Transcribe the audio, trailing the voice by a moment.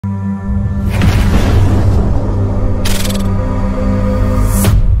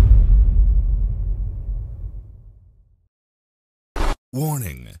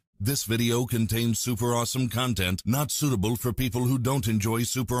Warning: this video contains super awesome content not suitable for people who don't enjoy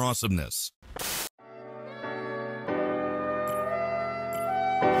super awesomeness.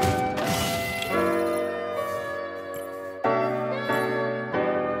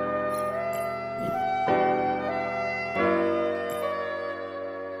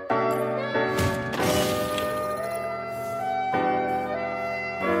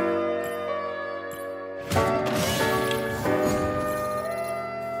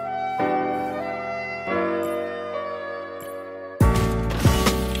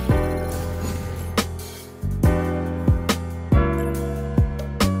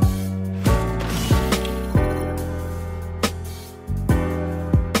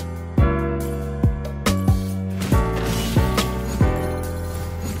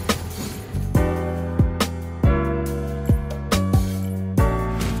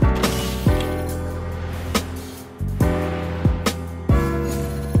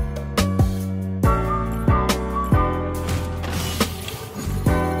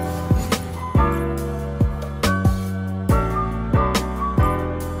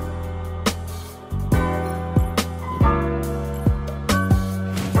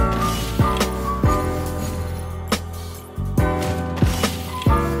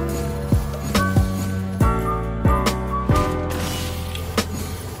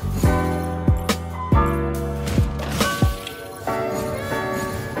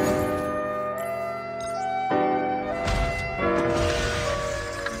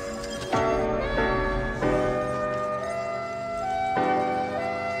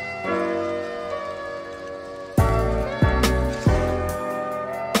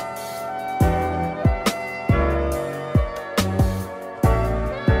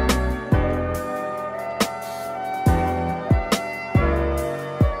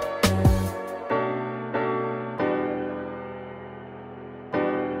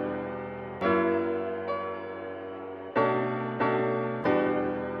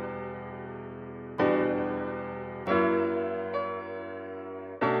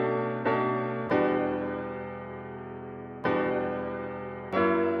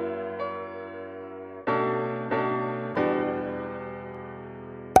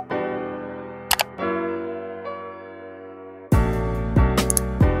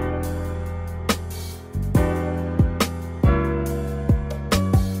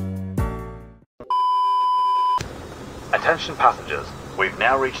 Attention passengers, we've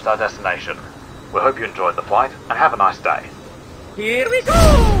now reached our destination. We hope you enjoyed the flight and have a nice day. Here we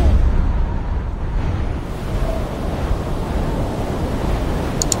go!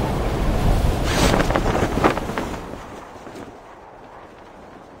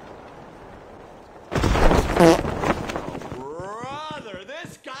 Brother,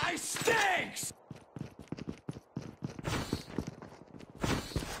 this guy stinks!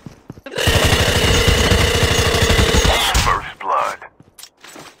 First blood.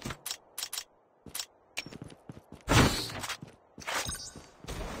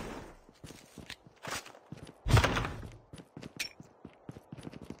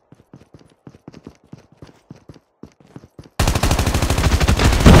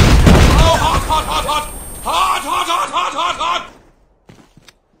 Oh, hot, hot, hot, hot! Hot, hot, hot, hot, hot, hot!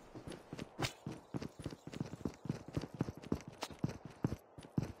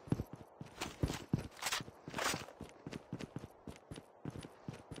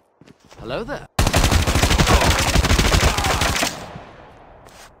 Hello there.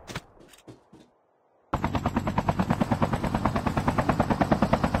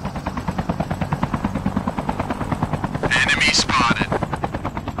 Enemy spotted.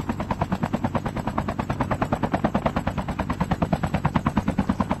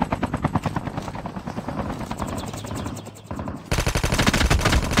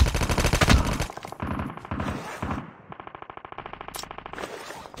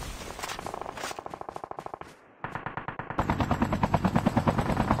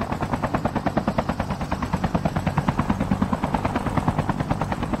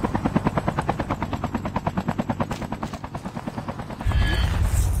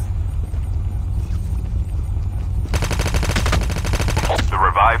 The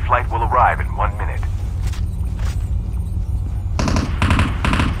revived flight will arrive in 1 minute.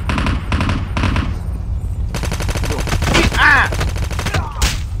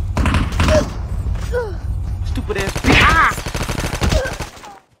 Stupid ass.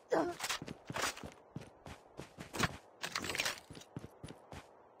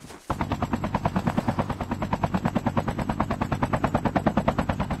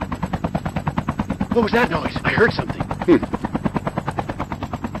 What was that noise? I heard something.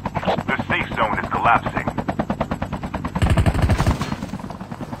 The safe zone is collapsing.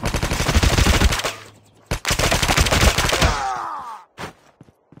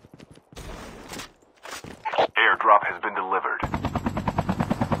 airdrop has been delivered.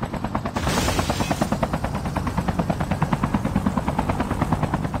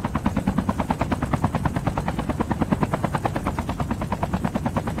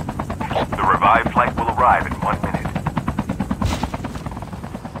 The revived flight will arrive in 1 minute.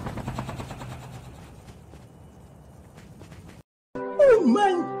 Oh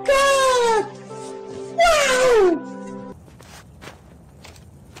my God! Wow!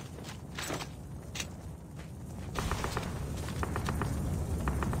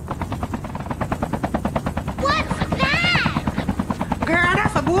 What's that? Girl,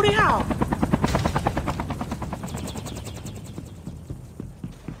 that's a booty hole.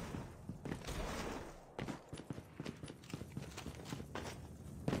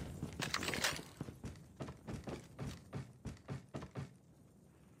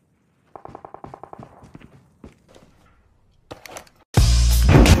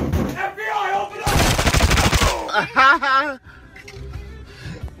 FBI, open up!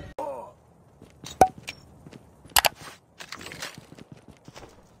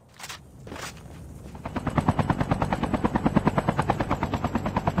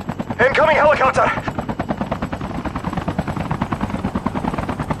 Incoming helicopter!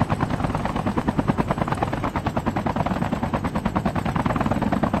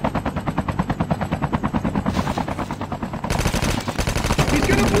 He's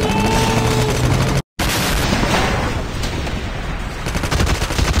gonna blow!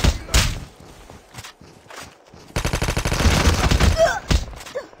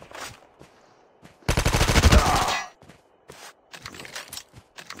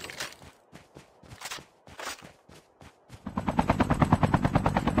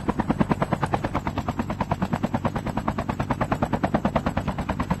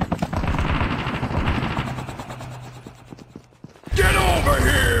 Get over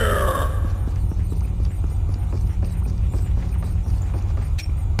here!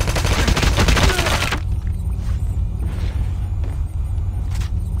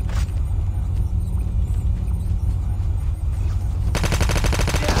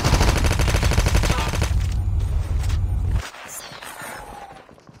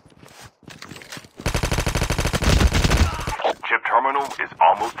 Chip terminal is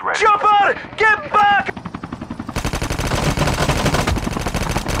almost ready. Chopper! Get back!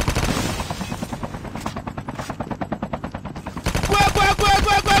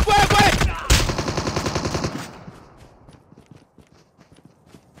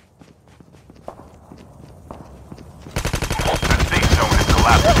 The safe zone is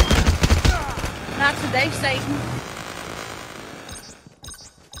collapsing. Not today, Satan.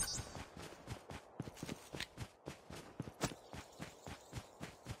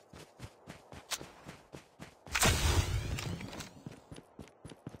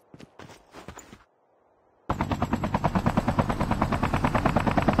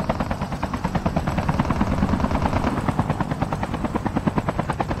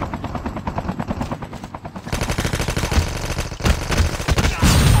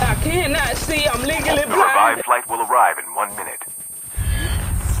 I cannot see. I'm legally The blind. revived flight will arrive in 1 minute.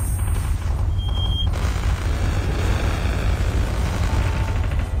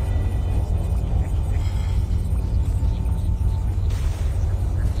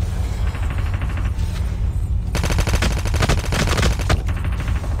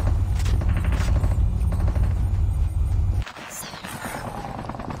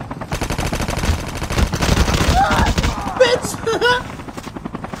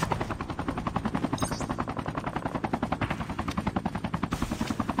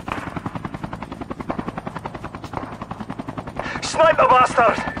 Sniper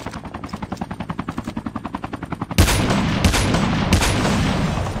bastard!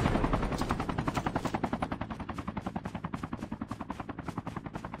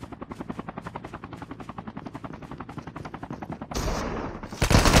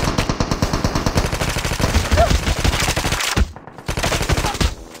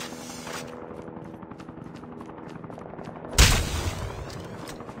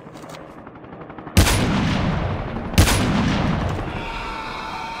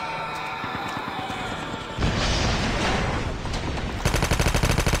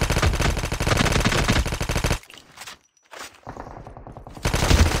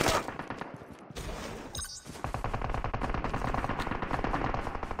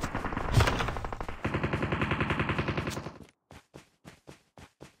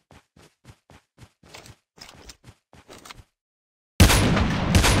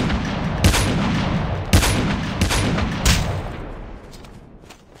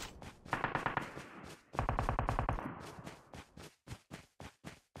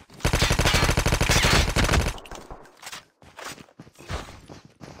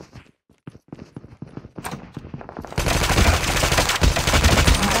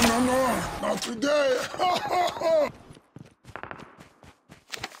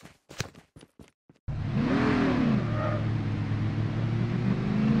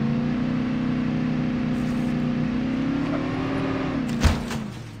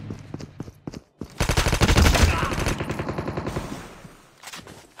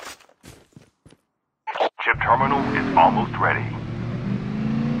 almost ready.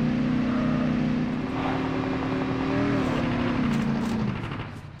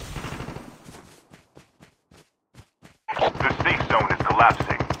 The safe zone is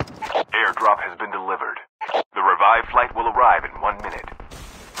collapsing. Airdrop has been delivered. The revived flight will arrive in 1 minute.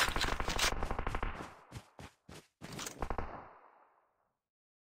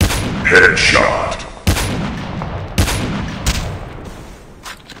 Headshot.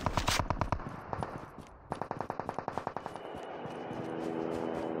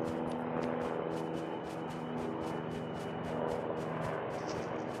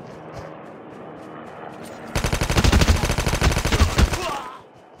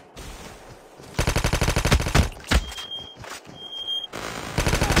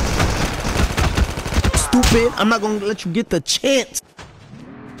 Stupid, I'm not gonna let you get the chance.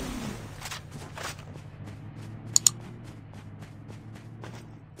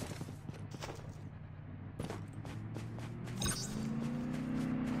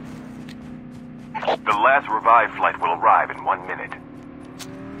 The last revived flight will arrive in 1 minute.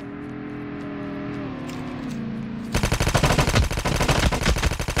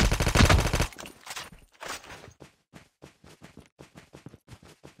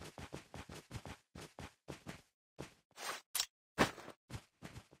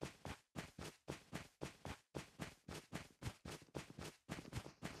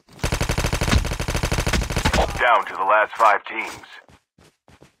 Down to the last 5 teams.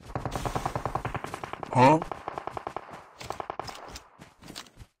 Huh?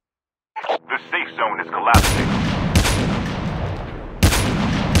 The safe zone is collapsing.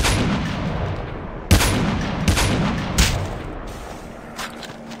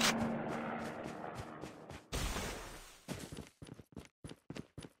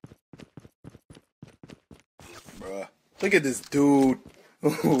 Bruh, look at this dude.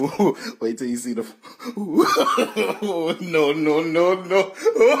 Wait till you see the. No, no, no, no.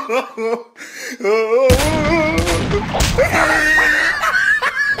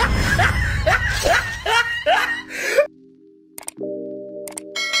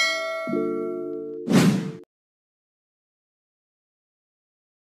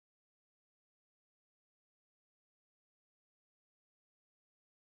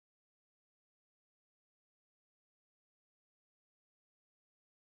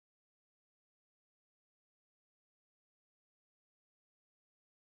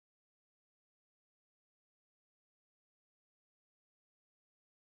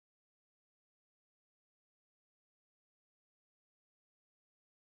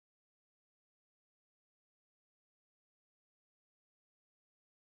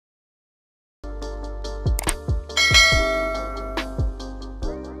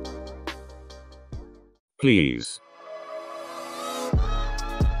 Please